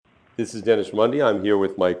This is Dennis Mundy. I'm here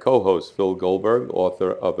with my co-host, Phil Goldberg,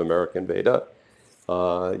 author of American Veda.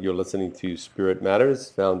 You're listening to Spirit Matters,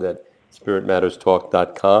 found at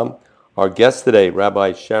spiritmatterstalk.com. Our guest today,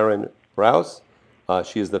 Rabbi Sharon Brous.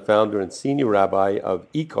 She is the founder and senior rabbi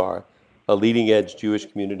of ICAR, a leading-edge Jewish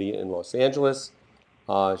community in Los Angeles.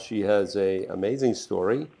 She has an amazing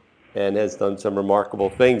story and has done some remarkable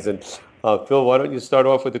things. And Phil, why don't you start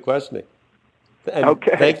off with the questioning? And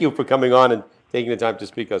Okay. Thank you for coming on and taking the time to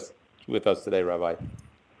speak with us today, Rabbi.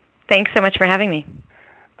 Thanks so much for having me.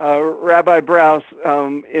 Rabbi Brous,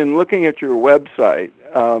 in looking at your website,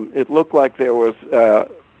 it looked like there was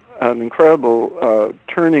an incredible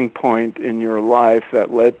turning point in your life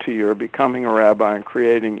that led to your becoming a rabbi and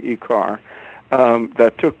creating ICAR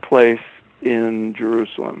that took place in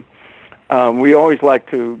Jerusalem. We always like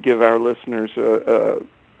to give our listeners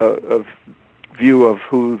a view of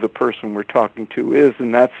who the person we're talking to is,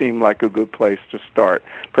 and that seemed like a good place to start.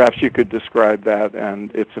 Perhaps you could describe that and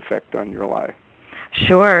its effect on your life.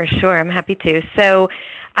 Sure. I'm happy to. So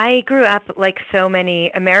I grew up, like so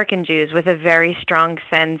many American Jews, with a very strong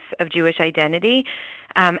sense of Jewish identity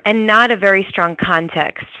and not a very strong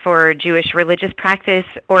context for Jewish religious practice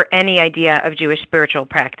or any idea of Jewish spiritual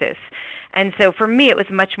practice. And so for me, it was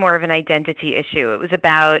much more of an identity issue. It was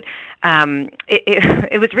about,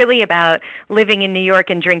 it was really about living in New York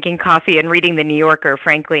and drinking coffee and reading The New Yorker,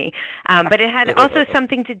 frankly. But it had also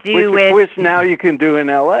something to do which now you can do in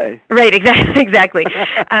L.A. Right, exactly.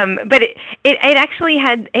 But it actually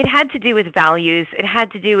had to do with values. It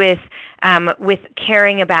had to do with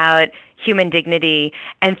caring about human dignity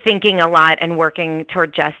and thinking a lot and working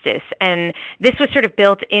toward justice. And this was sort of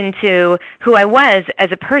built into who I was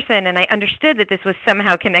as a person, and I understood that this was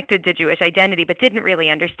somehow connected to Jewish identity, but didn't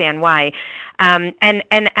really understand why. And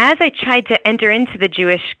as I tried to enter into the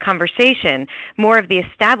Jewish conversation, more of the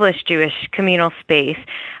established Jewish communal space,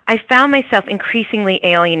 I found myself increasingly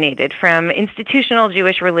alienated from institutional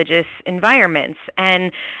Jewish religious environments.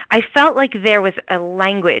 And I felt like there was a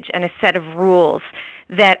language and a set of rules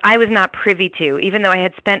that I was not privy to, even though I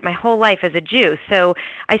had spent my whole life as a Jew. So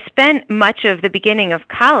I spent much of the beginning of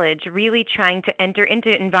college really trying to enter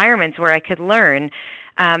into environments where I could learn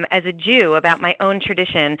as a Jew about my own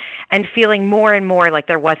tradition and feeling more and more like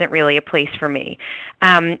there wasn't really a place for me.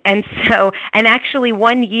 And actually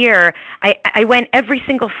one year, I went every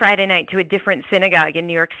single Friday night to a different synagogue in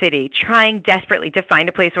New York City, trying desperately to find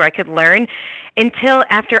a place where I could learn, until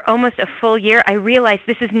after almost a full year, I realized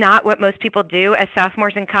this is not what most people do as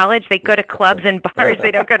sophomores in college. They go to clubs and bars.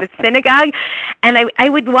 They don't go to synagogue. And I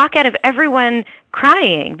would walk out of everyone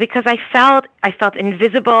crying because I felt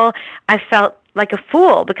invisible. I felt like a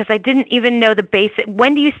fool because I didn't even know the basic,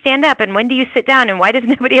 when do you stand up and when do you sit down and why does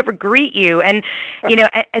nobody ever greet you? And,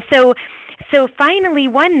 so finally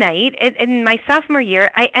one night in my sophomore year,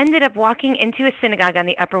 I ended up walking into a synagogue on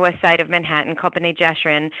the Upper West Side of Manhattan called B'nai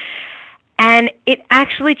Jeshurun. And it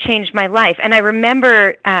actually changed my life. And I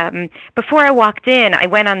remember before I walked in, I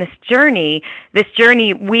went on this journey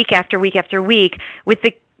week after week after week with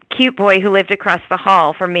the cute boy who lived across the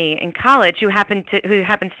hall from me in college, who happens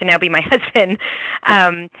to now be my husband.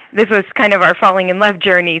 This was kind of our falling in love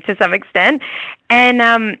journey to some extent. And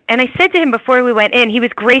I said to him before we went in, he was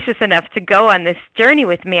gracious enough to go on this journey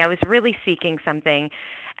with me. I was really seeking something.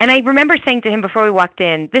 And I remember saying to him before we walked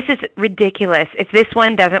in, this is ridiculous. If this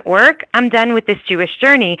one doesn't work, I'm done with this Jewish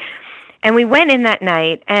journey. And we went in that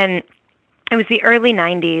night, and it was the early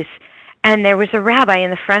 90s. And there was a rabbi in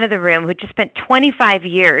the front of the room who just spent 25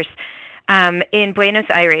 years in Buenos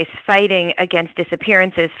Aires fighting against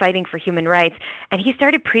disappearances, fighting for human rights. And he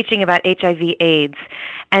started preaching about HIV/AIDS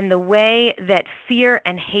and the way that fear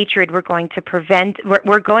and hatred were going to prevent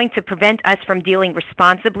us from dealing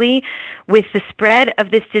responsibly with the spread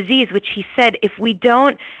of this disease, which he said, if we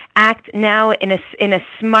don't act now in a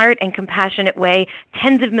smart and compassionate way,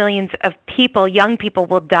 tens of millions of people, young people,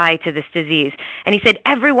 will die to this disease. And he said,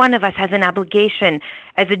 every one of us has an obligation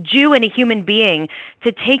as a Jew and a human being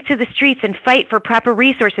to take to the streets and fight for proper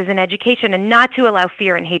resources and education and not to allow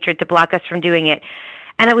fear and hatred to block us from doing it.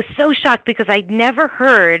 And I was so shocked because I'd never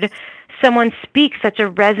heard someone speak such a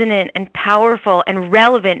resonant and powerful and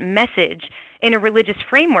relevant message in a religious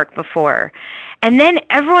framework before. And then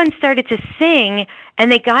everyone started to sing,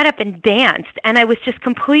 and they got up and danced, and I was just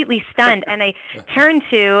completely stunned. And I turned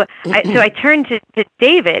to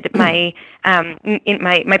David, my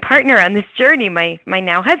partner on this journey, my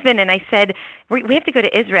now husband, and I said, we have to go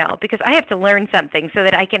to Israel because I have to learn something so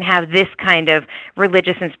that I can have this kind of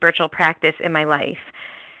religious and spiritual practice in my life.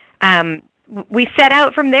 We set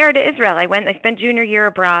out from there to Israel. I spent junior year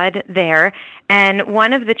abroad there, and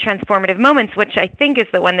one of the transformative moments, which I think is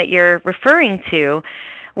the one that you're referring to,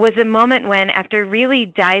 was a moment when, after really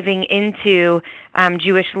diving into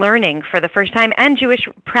Jewish learning for the first time and Jewish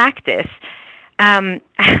practice, I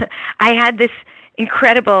had this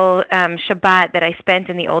incredible Shabbat that I spent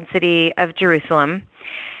in the old city of Jerusalem.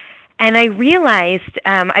 And I realized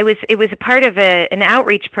it was a part of an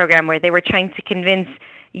outreach program where they were trying to convince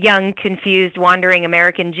young, confused, wandering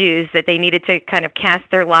American Jews that they needed to kind of cast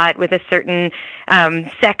their lot with a certain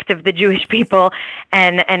sect of the Jewish people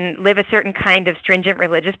and live a certain kind of stringent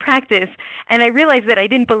religious practice. And I realized that I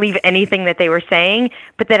didn't believe anything that they were saying,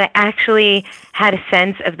 but that I actually had a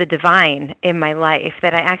sense of the divine in my life,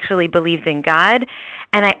 that I actually believed in God.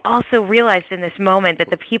 And I also realized in this moment that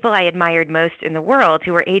the people I admired most in the world,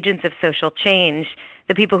 who were agents of social change,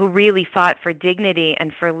 the people who really fought for dignity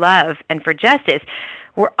and for love and for justice,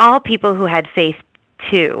 were all people who had faith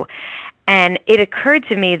too. And it occurred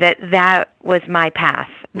to me that that was my path,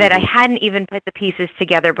 that I hadn't even put the pieces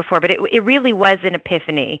together before, but it really was an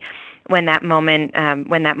epiphany when that moment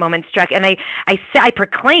struck. And I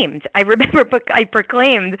proclaimed, I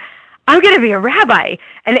proclaimed, I'm going to be a rabbi.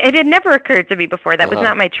 And it had never occurred to me before. That was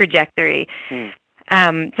not my trajectory.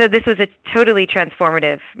 So this was a totally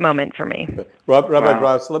transformative moment for me. Rabbi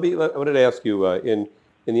Braus, I wanted to ask you, in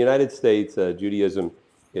the United States, Judaism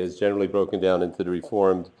is generally broken down into the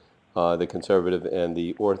Reformed, the Conservative, and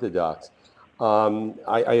the Orthodox.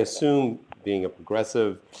 I assume, being a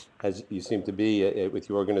progressive, as you seem to be with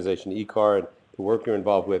your organization, ICAR, and the work you're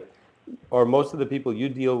involved with, are most of the people you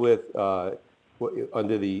deal with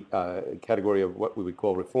under the category of what we would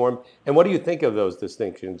call Reform? And what do you think of those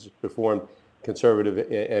distinctions, Reformed, Conservative,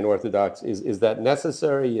 and Orthodox? Is that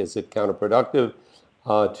necessary? Is it counterproductive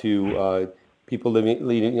to people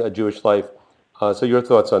leading a Jewish life? So your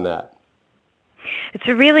thoughts on that? It's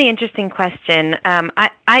a really interesting question.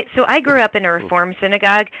 So I grew up in a Reform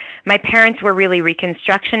synagogue. My parents were really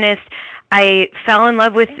Reconstructionists. I fell in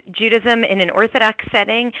love with Judaism in an Orthodox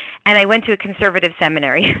setting, and I went to a conservative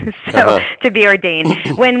seminary to be ordained.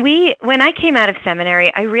 When I came out of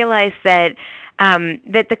seminary, I realized that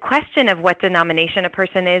the question of what denomination a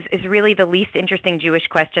person is really the least interesting Jewish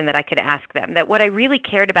question that I could ask them. That what I really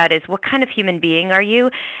cared about is, what kind of human being are you,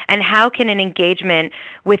 and how can an engagement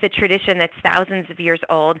with a tradition that's thousands of years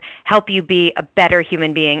old help you be a better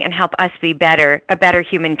human being and help us be a better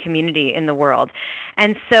human community in the world.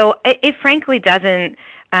 And so it frankly doesn't.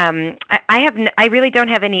 I really don't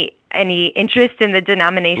have any interest in the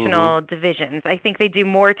denominational divisions. I think they do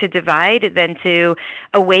more to divide than to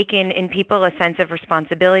awaken in people a sense of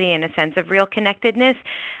responsibility and a sense of real connectedness.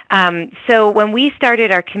 So when we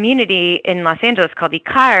started our community in Los Angeles called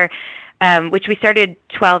ICAR, which we started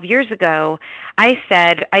 12 years ago, I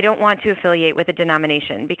said, I don't want to affiliate with a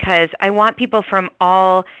denomination because I want people from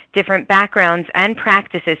all different backgrounds and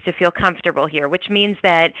practices to feel comfortable here, which means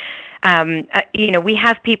that we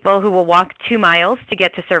have people who will walk 2 miles to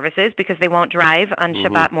get to services because they won't drive on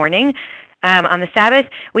Shabbat morning. On the Sabbath,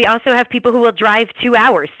 we also have people who will drive 2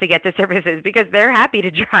 hours to get to services because they're happy to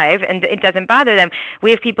drive and it doesn't bother them. We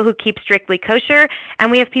have people who keep strictly kosher, and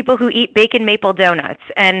we have people who eat bacon maple donuts.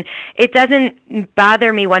 And it doesn't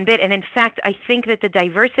bother me one bit. And in fact, I think that the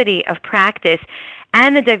diversity of practice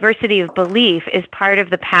and the diversity of belief is part of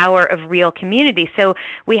the power of real community. So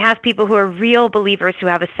we have people who are real believers who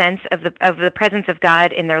have a sense of the presence of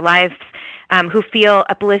God in their lives, who feel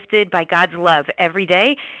uplifted by God's love every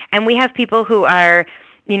day. And we have people who are,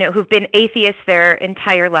 who've been atheists their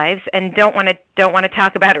entire lives and don't want to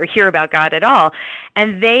talk about or hear about God at all.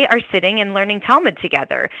 And they are sitting and learning Talmud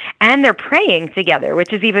together, and they're praying together,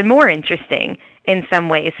 which is even more interesting in some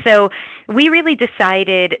ways. So we really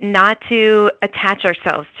decided not to attach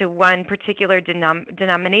ourselves to one particular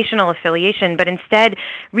denominational affiliation, but instead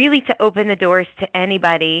really to open the doors to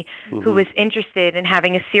anybody who was interested in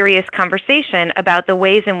having a serious conversation about the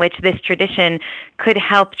ways in which this tradition could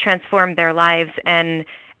help transform their lives and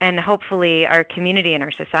hopefully our community and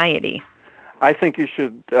our society. I think you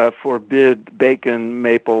should forbid bacon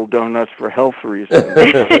maple donuts for health reasons.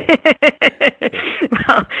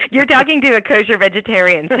 Well, you're talking to a kosher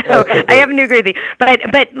vegetarian, so I haven't agreed with you.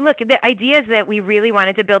 But look, the idea is that we really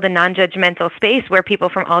wanted to build a non-judgmental space where people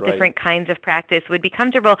from all different kinds of practice would be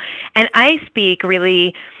comfortable. And I speak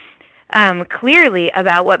really clearly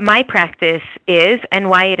about what my practice is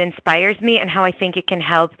and why it inspires me and how I think it can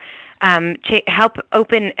help help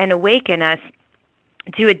open and awaken us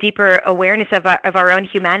to a deeper awareness of our own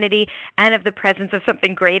humanity and of the presence of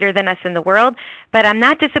something greater than us in the world. But I'm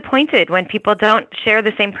not disappointed when people don't share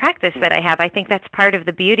the same practice that I have. I think that's part of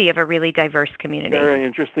the beauty of a really diverse community. Very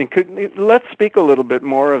interesting. Let's speak a little bit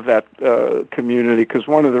more of that community, because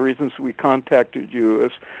one of the reasons we contacted you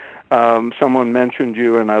is someone mentioned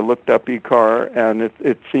you, and I looked up IKAR, and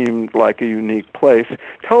it seemed like a unique place.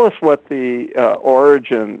 Tell us what the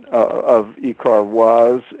origin of IKAR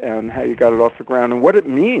was, and how you got it off the ground, and what it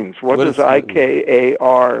means. What does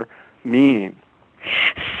IKAR mean?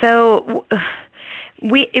 So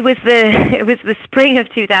it was the spring of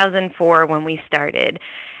 2004 when we started.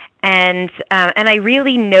 And I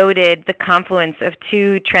really noted the confluence of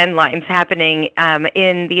two trend lines happening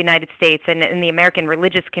in the United States and in the American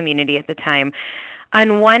religious community at the time.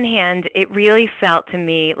 On one hand, it really felt to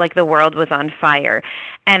me like the world was on fire.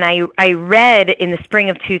 And I read in the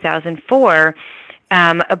spring of 2004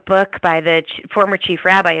 a book by the former chief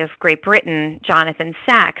rabbi of Great Britain, Jonathan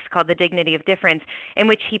Sacks, called The Dignity of Difference, in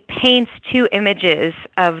which he paints two images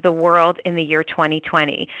of the world in the year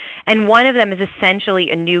 2020. And one of them is essentially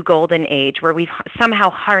a new golden age where we've somehow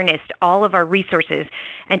harnessed all of our resources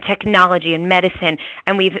and technology and medicine,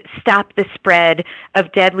 and we've stopped the spread of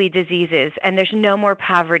deadly diseases, and there's no more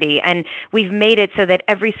poverty, and we've made it so that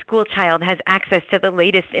every school child has access to the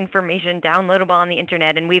latest information downloadable on the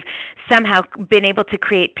internet, and we've somehow been able to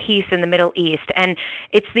create peace in the Middle East. And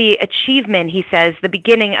it's the achievement, he says, the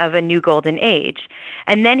beginning of a new golden age.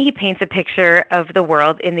 And then he paints a picture of the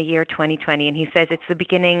world in the year 2020, and he says it's the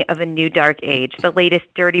beginning of a new dark age. The latest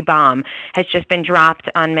dirty bomb has just been dropped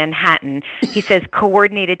on Manhattan. He says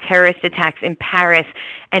coordinated terrorist attacks in Paris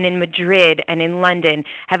and in Madrid and in London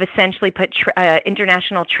have essentially put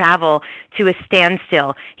international travel to a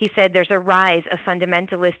standstill. He said there's a rise of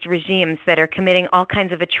fundamentalist regimes that are committing all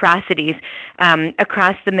kinds of atrocities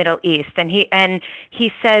across the Middle East. And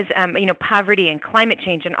he says, poverty and climate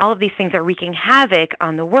change and all of these things are wreaking havoc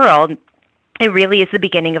on the world. It really is the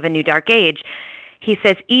beginning of a new dark age. He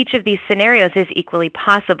says each of these scenarios is equally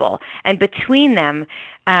possible, and between them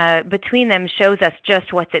shows us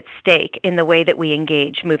just what's at stake in the way that we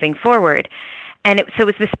engage moving forward. And so it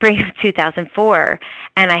was the spring of 2004,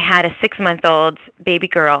 and I had a 6-month-old baby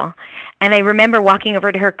girl, and I remember walking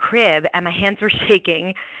over to her crib, and my hands were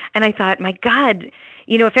shaking, and I thought, my God,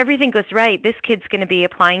 if everything goes right, this kid's going to be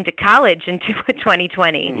applying to college in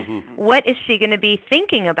 2020. Mm-hmm. What is she going to be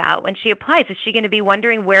thinking about when she applies? Is she going to be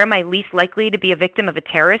wondering, where am I least likely to be a victim of a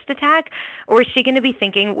terrorist attack? Or is she going to be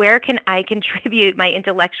thinking, where can I contribute my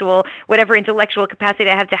whatever intellectual capacity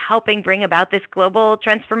I have to helping bring about this global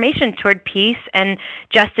transformation toward peace and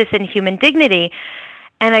justice and human dignity?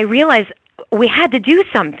 And I realized we had to do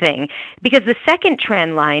something, because the second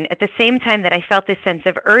trend line, at the same time that I felt this sense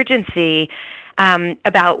of urgency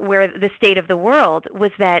about where the state of the world was,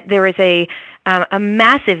 that there is a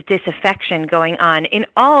massive disaffection going on in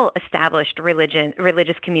all established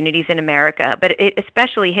religious communities in America, but it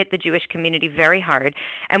especially hit the Jewish community very hard.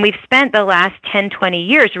 And we've spent the last 10, 20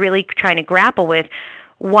 years really trying to grapple with,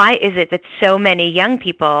 why is it that so many young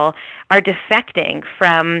people are defecting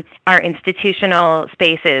from our institutional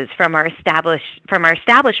spaces, from our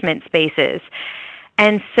establishment spaces?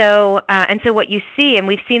 And so what you see, and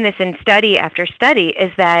we've seen this in study after study,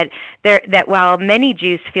 is that while many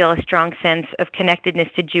Jews feel a strong sense of connectedness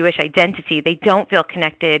to Jewish identity, they don't feel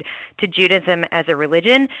connected to Judaism as a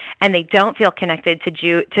religion, and they don't feel connected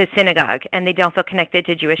to synagogue, and they don't feel connected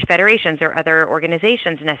to Jewish federations or other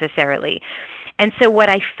organizations necessarily. And so what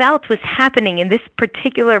I felt was happening in this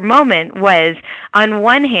particular moment was, on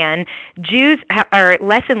one hand, Jews are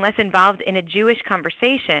less and less involved in a Jewish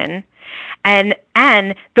conversation,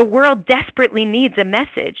 and the world desperately needs a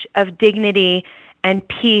message of dignity and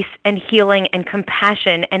peace and healing and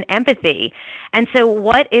compassion and empathy. And so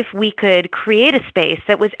what if we could create a space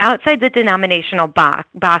that was outside the denominational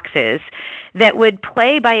boxes, that would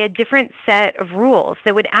play by a different set of rules,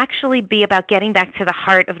 that would actually be about getting back to the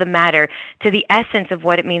heart of the matter, to the essence of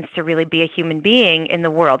what it means to really be a human being in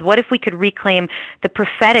the world? What if we could reclaim the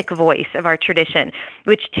prophetic voice of our tradition,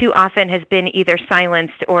 which too often has been either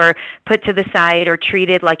silenced or put to the side or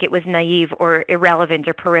treated like it was naive or irrelevant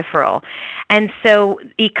or peripheral? And so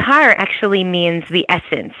Ikar actually means the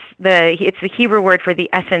essence. It's the Hebrew word for the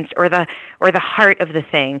essence or the heart of the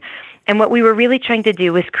thing. And what we were really trying to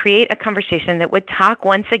do was create a conversation that would talk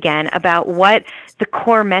once again about what the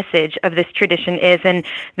core message of this tradition is. And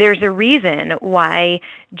there's a reason why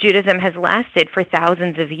Judaism has lasted for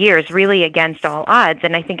thousands of years, really against all odds.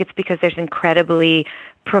 And I think it's because there's incredibly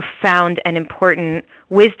profound and important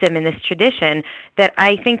wisdom in this tradition that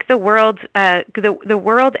I think the world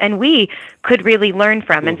and we could really learn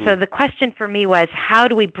from. Mm-hmm. And so the question for me was, how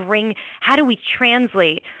do we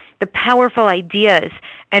translate the powerful ideas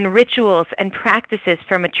and rituals and practices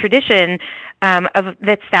from a tradition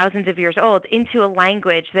that's thousands of years old into a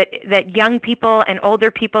language that young people and older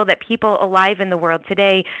people, that people alive in the world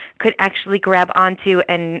today could actually grab onto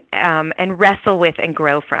and wrestle with and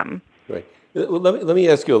grow from. Right. Well, let me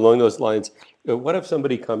ask you along those lines. What if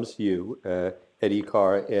somebody comes to you, Eddie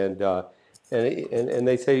Carr, and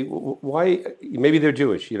they say, why? Maybe they're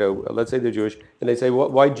Jewish. Let's say they're Jewish, and they say,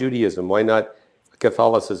 why Judaism? Why not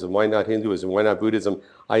Catholicism? Why not Hinduism? Why not Buddhism?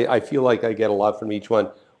 I feel like I get a lot from each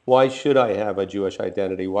one. Why should I have a Jewish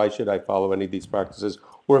identity? Why should I follow any of these practices?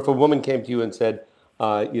 Or if a woman came to you and said,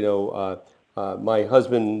 my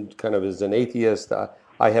husband kind of is an atheist.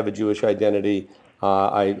 I have a Jewish identity.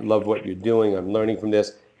 I love what you're doing. I'm learning from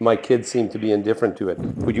this. My kids seem to be indifferent to it.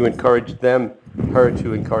 Would you encourage her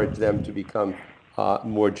to encourage them to become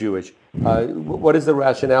more Jewish? What is the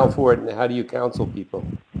rationale for it, and how do you counsel people?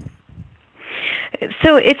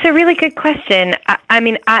 So it's a really good question.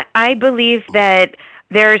 I believe that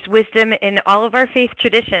there's wisdom in all of our faith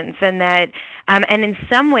traditions, and that, and in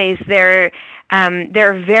some ways, there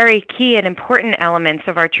are very key and important elements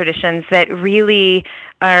of our traditions that really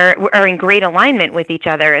are in great alignment with each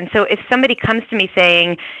other. And so if somebody comes to me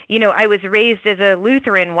saying, I was raised as a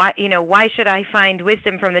Lutheran, why should I find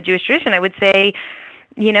wisdom from the Jewish tradition? I would say,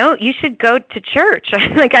 you should go to church.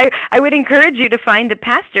 I would encourage you to find a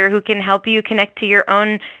pastor who can help you connect to your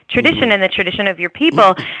own tradition and the tradition of your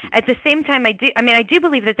people. At the same time, I do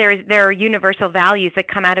believe that there are universal values that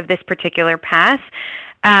come out of this particular path.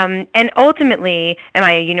 And ultimately, am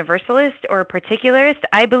I a universalist or a particularist?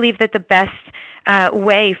 I believe that the best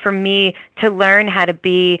way for me to learn how to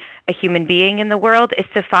be a human being in the world is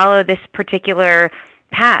to follow this particular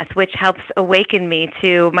path, which helps awaken me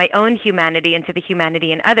to my own humanity and to the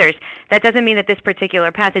humanity in others. That doesn't mean that this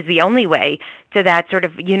particular path is the only way to that sort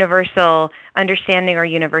of universal understanding or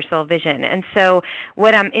universal vision. And so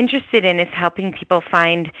what I'm interested in is helping people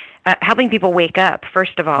wake up,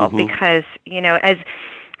 first of all, because, as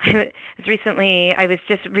recently I was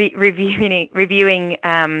just reviewing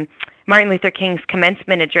Martin Luther King's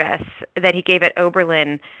commencement address that he gave at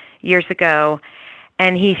Oberlin years ago.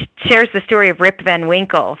 And he shares the story of Rip Van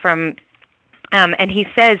Winkle and he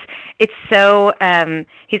says it's so,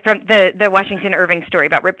 he's from the Washington Irving story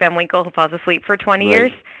about Rip Van Winkle who falls asleep for 20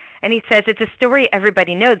 years. And he says it's a story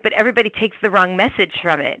everybody knows, but everybody takes the wrong message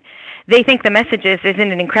from it. They think the message isn't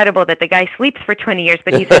it incredible that the guy sleeps for 20 years,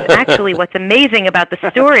 but he says actually what's amazing about the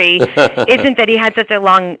story isn't that he had such a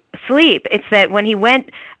long sleep. It's that when he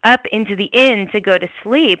went up into the inn to go to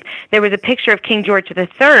sleep, there was a picture of King George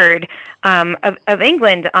III of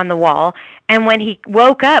England on the wall. And when he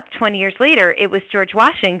woke up 20 years later, it was George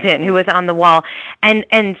Washington who was on the wall.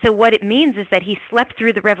 And so what it means is that he slept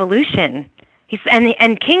through the revolution.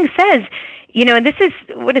 And King says, and this is,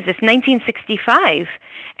 1965.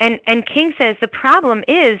 And King says the problem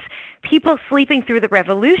is people sleeping through the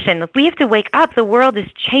revolution. We have to wake up. The world is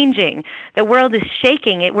changing. The world is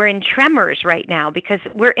shaking. We're in tremors right now because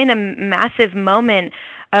we're in a massive moment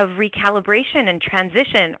of recalibration and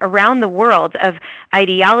transition around the world of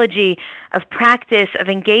ideology, of practice, of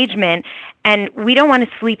engagement, and we don't want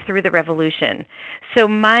to sleep through the revolution. So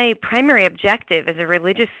my primary objective as a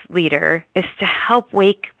religious leader is to help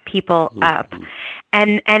wake people up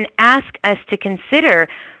and ask us to consider,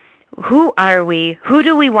 who are we? Who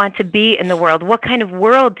do we want to be in the world? What kind of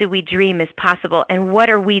world do we dream is possible? And what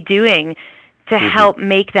are we doing to help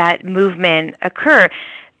make that movement occur?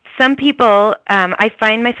 Some people, I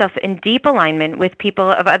find myself in deep alignment with people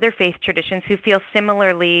of other faith traditions who feel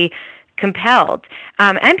similarly compelled,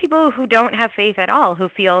 and people who don't have faith at all who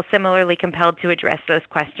feel similarly compelled to address those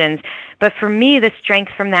questions. But for me, the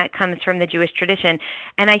strength from that comes from the Jewish tradition.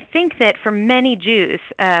 And I think that for many Jews,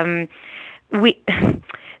 the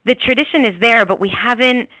tradition is there, but we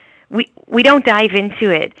don't dive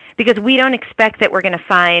into it because we don't expect that we're going to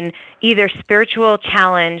find either spiritual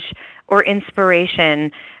challenge or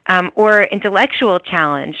inspiration or intellectual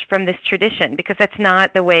challenge from this tradition, because that's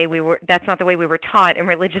not the way we were taught in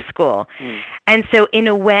religious school. And so in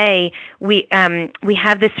a way we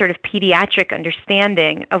have this sort of pediatric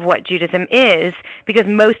understanding of what Judaism is, because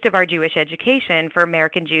most of our Jewish education for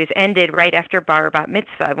American Jews ended right after Bar or Bat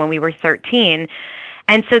Mitzvah when we were 13.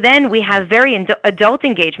 And so then we have very adult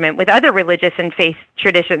engagement with other religious and faith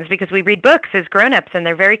traditions because we read books as grown-ups and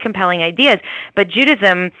they're very compelling ideas. But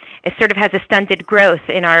Judaism sort of has a stunted growth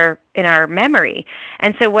in our memory.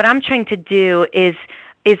 And so what I'm trying to do is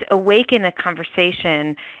is awaken a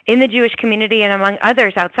conversation in the Jewish community and among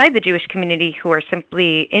others outside the Jewish community who are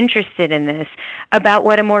simply interested in this about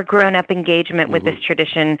what a more grown-up engagement with this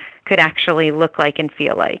tradition could actually look like and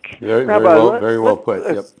feel like. Very Rabbi, well put.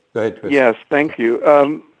 Yep. Go ahead, Chris. Yes, thank you.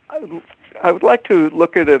 I would like to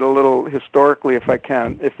look at it a little historically, if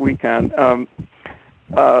we can.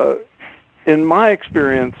 In my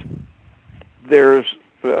experience, there's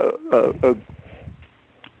a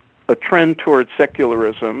trend towards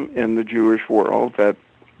secularism in the Jewish world that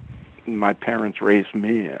my parents raised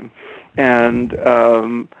me in. And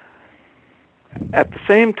at the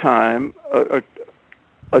same time,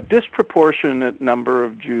 a disproportionate number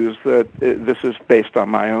of Jews, this is based on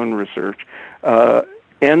my own research,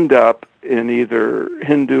 end up in either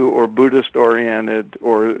Hindu or Buddhist-oriented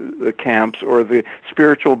or the camps or the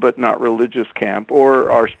spiritual but not religious camp,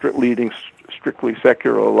 or are leading strictly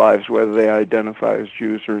secular lives, whether they identify as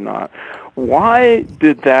Jews or not. Why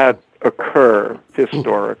did that occur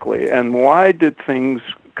historically, and why did things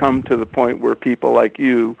come to the point where people like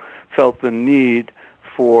you felt the need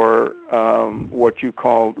for what you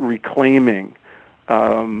called reclaiming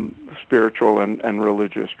spiritual and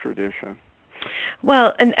religious tradition?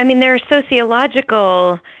 Well, and I mean, there are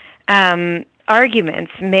sociological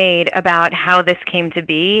arguments made about how this came to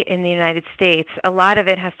be in the United States. A lot of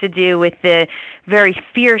it has to do with the very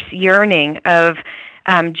fierce yearning of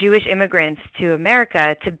Jewish immigrants to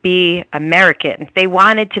America to be American. They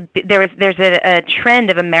wanted to be, there's a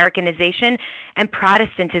trend of Americanization and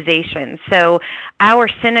Protestantization. So our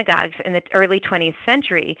synagogues in the early 20th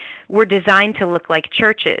century were designed to look like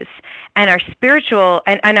churches, and our spiritual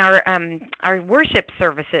and our worship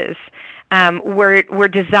services were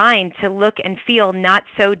designed to look and feel not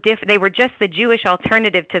so different. They were just the Jewish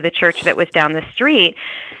alternative to the church that was down the street.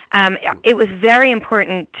 It was very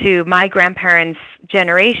important to my grandparents'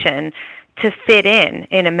 generation to fit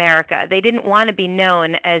in America. They didn't want to be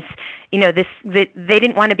known as, they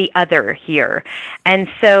didn't want to be other here. And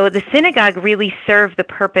so the synagogue really served the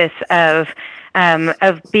purpose of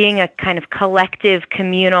being a kind of collective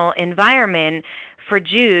communal environment for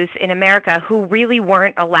Jews in America who really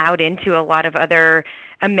weren't allowed into a lot of other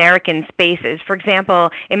American spaces. For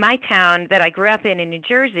example, in my town that I grew up in New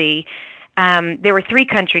Jersey, there were 3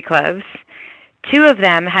 country clubs. 2 of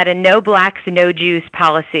them had a no blacks, no Jews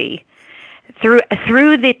policy throughout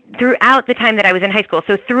the time that I was in high school.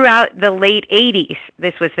 So throughout the late 80s,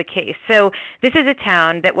 this was the case. So this is a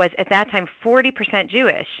town that was at that time 40%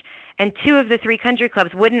 Jewish, and 2 of the 3 country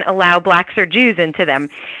clubs wouldn't allow blacks or Jews into them.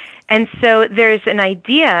 And so there's an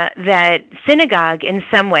idea that synagogue in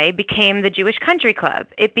some way became the Jewish country club.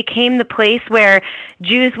 It became the place where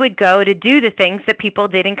Jews would go to do the things that people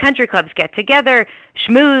did in country clubs, get together,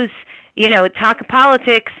 schmooze, talk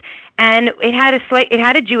politics. And it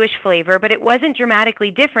had a Jewish flavor, but it wasn't dramatically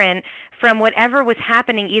different from whatever was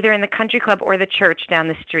happening either in the country club or the church down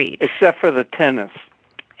the street. Except for the tennis.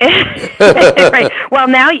 Right. Well,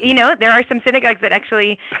 now, there are some synagogues that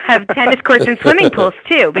actually have tennis courts and swimming pools,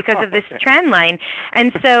 too, because of this trend line.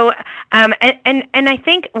 And so, and I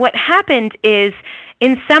think what happened is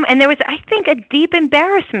and there was, I think, a deep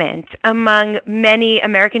embarrassment among many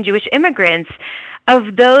American Jewish immigrants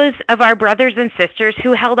of those of our brothers and sisters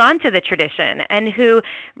who held on to the tradition and who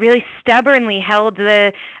really stubbornly held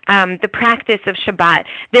the practice of Shabbat.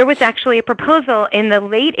 There was actually a proposal in the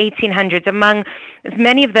late 1800s among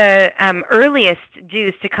many of the earliest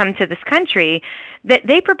Jews to come to this country that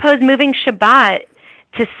they proposed moving Shabbat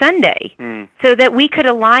to Sunday so that we could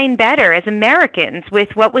align better as Americans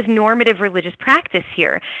with what was normative religious practice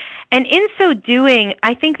here. And in so doing,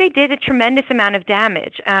 I think they did a tremendous amount of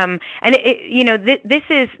damage. And this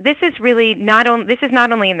is really not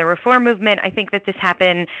only in the Reform movement. I think that this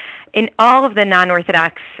happened in all of the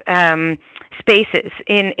non-Orthodox spaces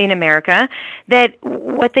in America. That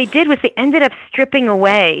what they did was they ended up stripping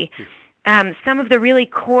away some of the really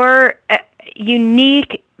core,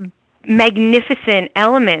 unique, magnificent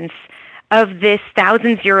elements of this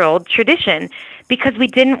thousands-year-old tradition because we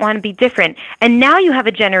didn't want to be different. And now you have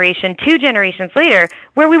a generation, 2 generations later,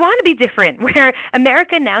 where we want to be different, where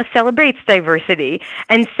America now celebrates diversity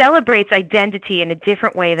and celebrates identity in a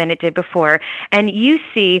different way than it did before. And you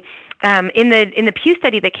see in the Pew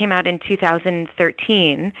study that came out in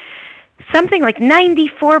 2013, something like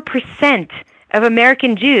 94% of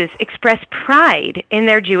American Jews express pride in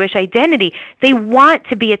their Jewish identity. They want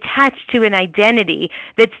to be attached to an identity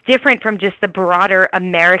that's different from just the broader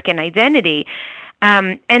American identity.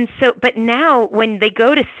 And so, but now when they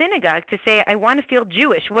go to synagogue to say, I want to feel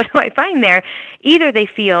Jewish, what do I find there? Either they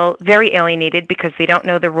feel very alienated because they don't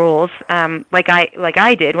know the rules, like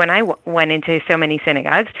I did when I went into so many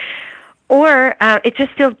synagogues, or it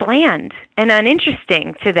just feels bland and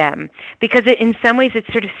uninteresting to them because in some ways it's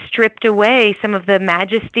sort of stripped away some of the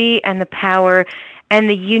majesty and the power and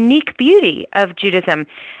the unique beauty of Judaism.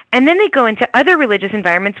 And then they go into other religious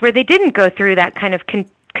environments where they didn't go through that kind of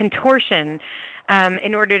contortion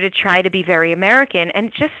in order to try to be very American, and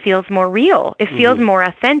it just feels more real. It feels more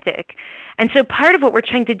authentic. And so part of what we're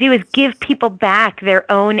trying to do is give people back their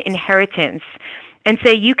own inheritance and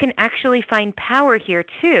say, you can actually find power here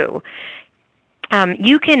too.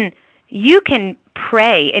 You can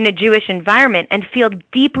pray in a Jewish environment and feel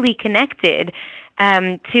deeply connected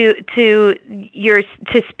to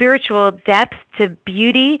spiritual depth, to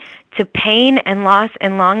beauty, to pain and loss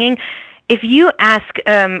and longing. If you ask,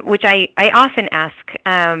 which I often ask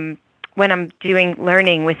when I'm doing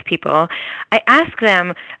learning with people, I ask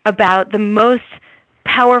them about the most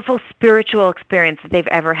powerful spiritual experience that they've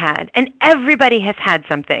ever had. And everybody has had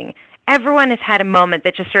something. Everyone has had a moment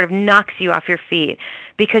that just sort of knocks you off your feet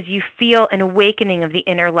because you feel an awakening of the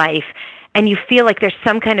inner life and you feel like there's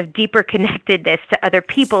some kind of deeper connectedness to other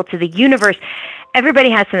people, to the universe. Everybody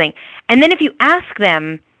has something. And then if you ask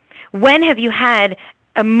them, when have you had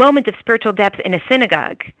a moment of spiritual depth in a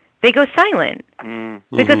synagogue? They go silent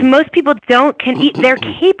because most people they're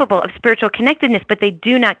capable of spiritual connectedness, but they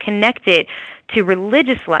do not connect it to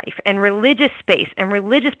religious life and religious space and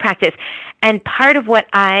religious practice. And part of what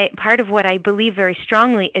I believe very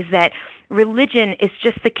strongly is that religion is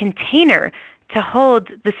just the container to hold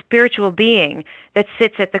the spiritual being that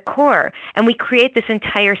sits at the core. And we create this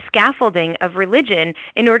entire scaffolding of religion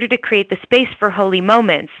in order to create the space for holy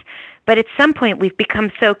moments. But at some point, we've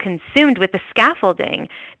become so consumed with the scaffolding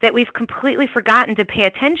that we've completely forgotten to pay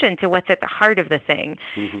attention to what's at the heart of the thing.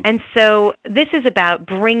 And so this is about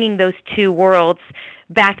bringing those two worlds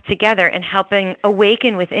back together and helping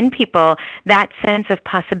awaken within people that sense of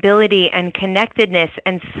possibility and connectedness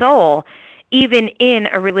and soul, even in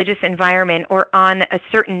a religious environment or on a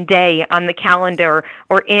certain day on the calendar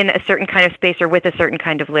or in a certain kind of space or with a certain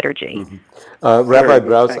kind of liturgy. Rabbi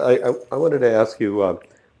Brous, I wanted to ask you,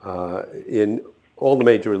 in all the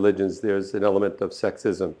major religions, there's an element of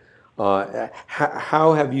sexism.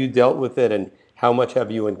 How have you dealt with it, and how much have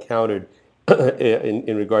you encountered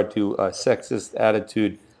in regard to a sexist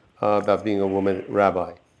attitude about being a woman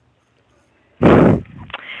rabbi? This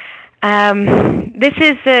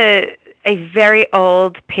is a very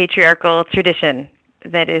old patriarchal tradition.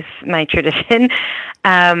 That is my tradition.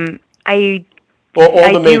 All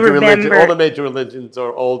the major religions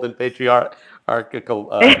are old and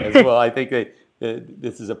patriarchal as well. I think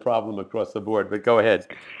this is a problem across the board, but go ahead.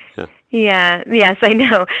 Yes, I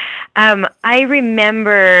know. I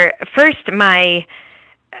remember first my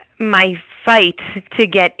fight to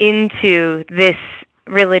get into this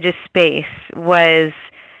religious space was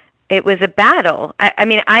a battle. I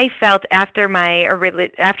mean, I felt after my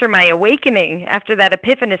awakening, after that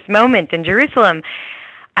epiphanous moment in Jerusalem,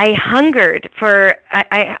 I hungered for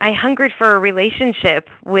a relationship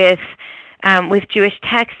with Jewish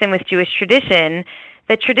text and with Jewish tradition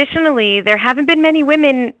that traditionally there haven't been many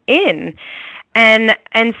women in. And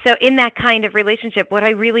so in that kind of relationship, what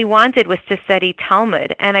I really wanted was to study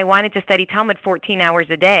Talmud, and I wanted to study Talmud 14 hours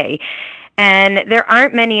a day. And there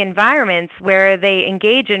aren't many environments where they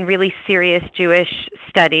engage in really serious Jewish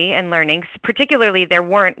study and learning. Particularly, there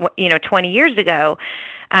weren't, 20 years ago.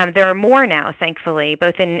 There are more now, thankfully,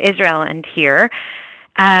 both in Israel and here.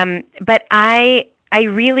 But I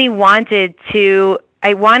really wanted to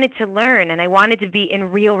learn, and I wanted to be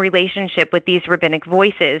in real relationship with these rabbinic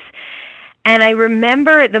voices. And I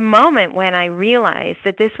remember the moment when I realized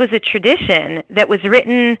that this was a tradition that was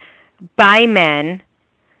written by men,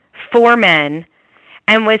 for men,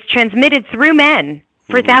 and was transmitted through men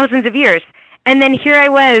for thousands of years. And then here I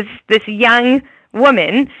was, this young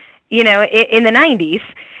woman, in the 90s,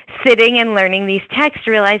 sitting and learning these texts,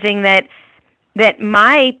 realizing that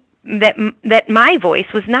my voice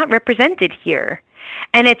was not represented here.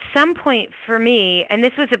 And at some point for me, and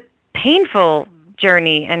this was a painful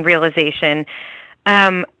journey and realization,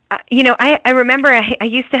 I remember I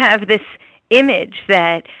used to have this image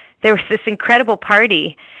that there was this incredible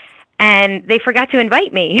party and they forgot to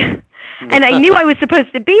invite me. And I knew I was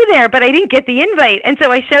supposed to be there, but I didn't get the invite. And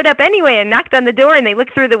so I showed up anyway and knocked on the door, and they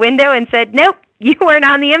looked through the window and said, "Nope, you weren't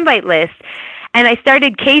on the invite list." And I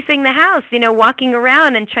started casing the house, walking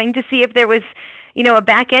around and trying to see if there was, a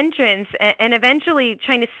back entrance, and eventually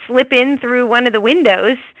trying to slip in through one of the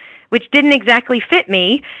windows, which didn't exactly fit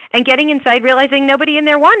me, and getting inside, realizing nobody in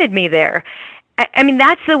there wanted me there. I mean,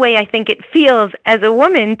 that's the way I think it feels as a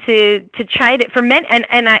woman to try to, for men,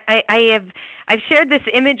 and I've shared this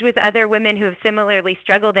image with other women who have similarly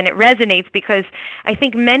struggled, and it resonates because I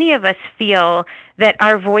think many of us feel that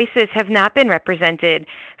our voices have not been represented.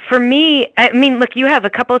 For me, I mean, look, you have a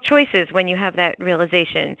couple of choices when you have that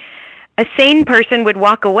realization. A sane person would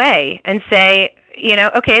walk away and say,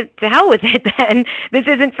 okay, to hell with it then. This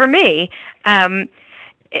isn't for me.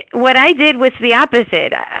 What I did was the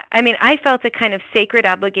opposite. I mean, I felt a kind of sacred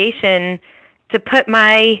obligation to put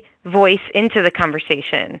my voice into the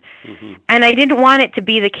conversation. Mm-hmm. And I didn't want it to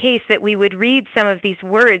be the case that we would read some of these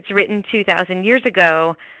words written 2,000 years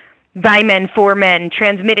ago by men, for men,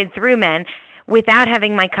 transmitted through men, without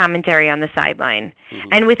having my commentary on the sideline, mm-hmm.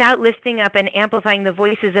 and without lifting up and amplifying the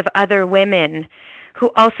voices of other women who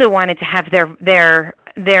also wanted to have their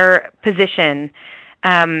position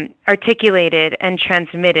articulated and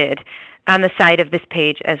transmitted on the side of this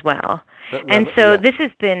page as well. And so this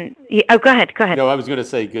has been. Oh, go ahead. No, I was going to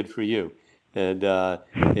say, good for you, and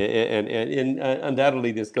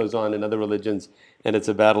undoubtedly this goes on in other religions, and it's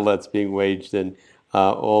a battle that's being waged, and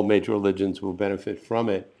all major religions will benefit from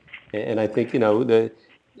it. And I think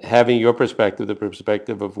having your perspective, the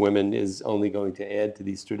perspective of women, is only going to add to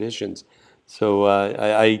these traditions. So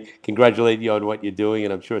I congratulate you on what you're doing,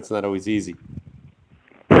 and I'm sure it's not always easy.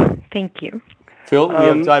 Thank you. Phil, we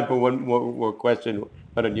have time for one more question.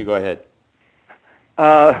 Why don't you go ahead?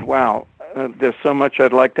 Wow. There's so much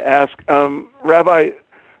I'd like to ask. Rabbi,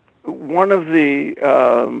 one of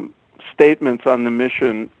the statements on the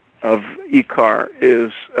mission of ICAR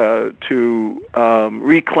is to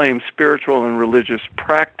reclaim spiritual and religious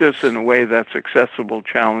practice in a way that's accessible,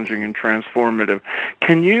 challenging, and transformative.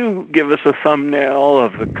 Can you give us a thumbnail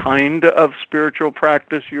of the kind of spiritual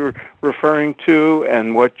practice you're referring to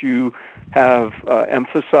and what you have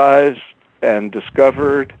emphasized and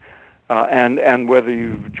discovered, and whether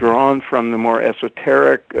you've drawn from the more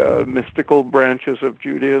esoteric, mystical branches of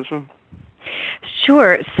Judaism?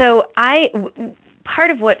 Sure. So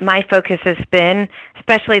part of what my focus has been,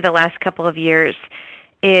 especially the last couple of years,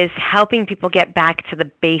 is helping people get back to the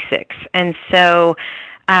basics. And so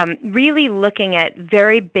really looking at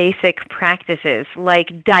very basic practices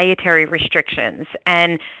like dietary restrictions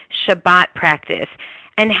and Shabbat practice,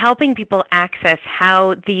 and helping people access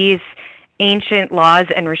how these ancient laws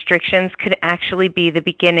and restrictions could actually be the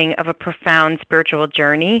beginning of a profound spiritual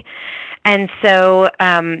journey. And so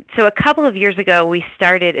a couple of years ago, we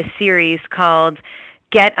started a series called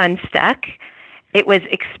Get Unstuck. It was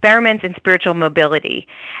Experiments in Spiritual Mobility.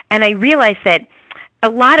 And I realized that a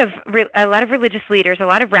lot of religious leaders, a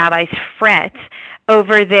lot of rabbis fret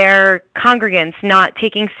over their congregants not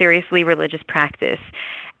taking seriously religious practice.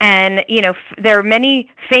 And, there are many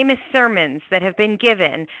famous sermons that have been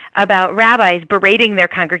given about rabbis berating their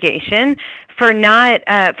congregation for not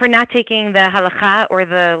taking the halakha or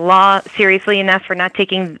the law seriously enough, for not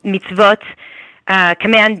taking mitzvot,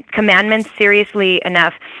 commandments seriously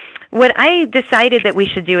enough. What I decided that we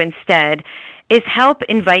should do instead is help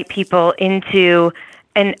invite people into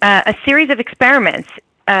a series of experiments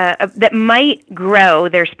that might grow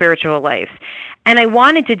their spiritual life. And I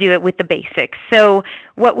wanted to do it with the basics. So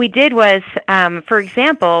what we did was, for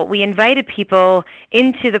example, we invited people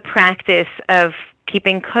into the practice of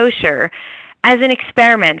keeping kosher as an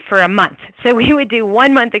experiment for a month. So we would do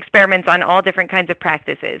 1 month experiments on all different kinds of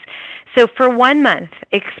practices. So for 1 month,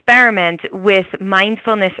 experiment with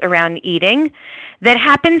mindfulness around eating that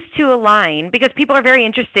happens to align, because people are very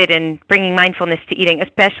interested in bringing mindfulness to eating,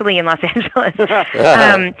 especially in Los Angeles.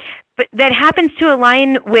 But that happens to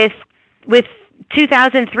align with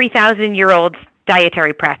 2,000, 3,000-year-old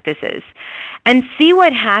dietary practices. And see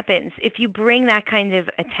what happens if you bring that kind of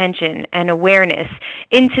attention and awareness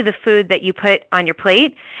into the food that you put on your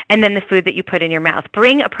plate and then the food that you put in your mouth.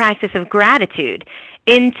 Bring a practice of gratitude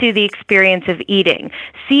into the experience of eating.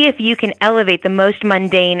 See if you can elevate the most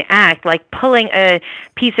mundane act, like pulling a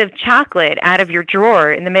piece of chocolate out of your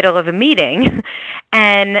drawer in the middle of a meeting,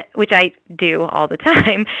 and which I do all the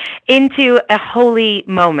time, into a holy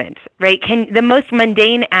moment, right? The most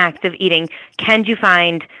mundane act of eating, can you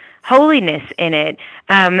find holiness in it?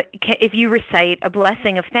 If you recite a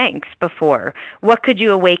blessing of thanks before, what could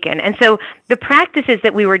you awaken? And so the practices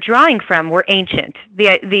that we were drawing from were ancient.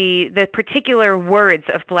 The particular words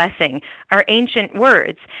of blessing are ancient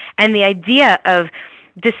words, and the idea of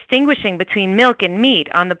distinguishing between milk and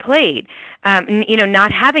meat on the plate,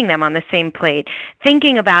 not having them on the same plate,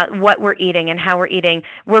 thinking about what we're eating and how we're eating,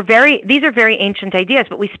 these are very ancient ideas,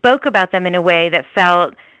 but we spoke about them in a way that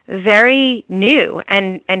felt very new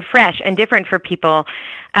and fresh and different for people.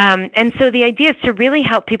 And so the idea is to really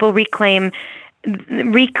help people reclaim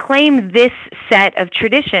reclaim this set of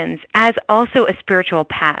traditions as also a spiritual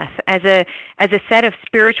path, as a set of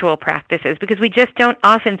spiritual practices, because we just don't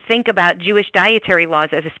often think about Jewish dietary laws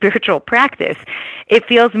as a spiritual practice. It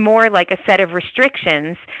feels more like a set of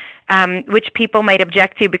restrictions, which people might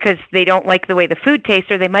object to because they don't like the way the food tastes,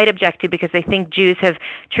 or they might object to because they think Jews have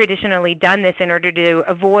traditionally done this in order to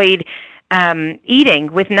avoid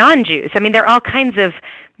eating with non-Jews. I mean, there are all kinds of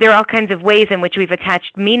ways in which we've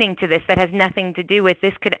attached meaning to this that has nothing to do with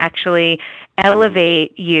this could actually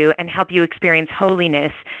elevate you and help you experience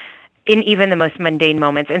holiness in even the most mundane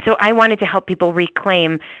moments. And so I wanted to help people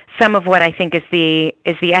reclaim some of what I think is the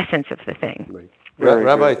essence of the thing. Right.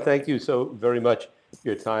 Rabbi, thank you so very much for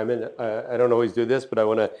your time. And I don't always do this, but I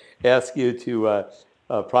want to ask you to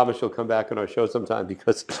promise you'll come back on our show sometime,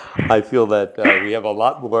 because I feel that we have a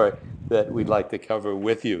lot more that we'd like to cover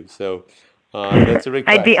with you. So that's a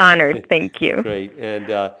request. I'd be honored. Thank you. Great.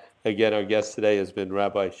 And again, our guest today has been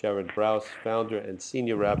Rabbi Sharon Brous, founder and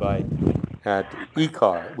senior rabbi at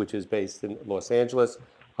IKAR, which is based in Los Angeles.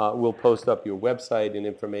 We'll post up your website and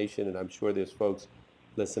information, and I'm sure there's folks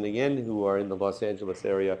listening in who are in the Los Angeles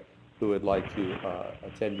area who would like to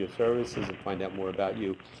attend your services and find out more about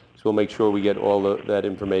you. So we'll make sure we get all of that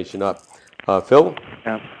information up. Phil?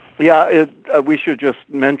 Yeah, we should just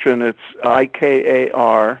mention it's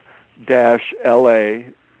ikar-la.org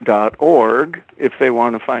if they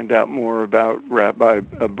want to find out more about Rabbi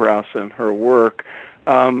Brous and her work.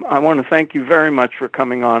 I want to thank you very much for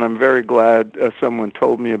coming on. I'm very glad someone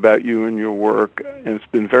told me about you and your work, and it's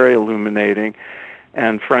been very illuminating.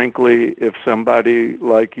 And frankly, if somebody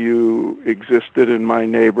like you existed in my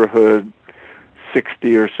neighborhood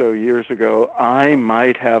 60 or so years ago, I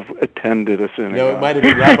might have attended a synagogue. No, it might have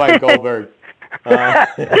been Rabbi Goldberg.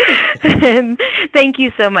 Thank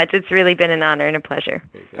you so much. It's really been an honor and a pleasure.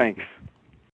 Thanks.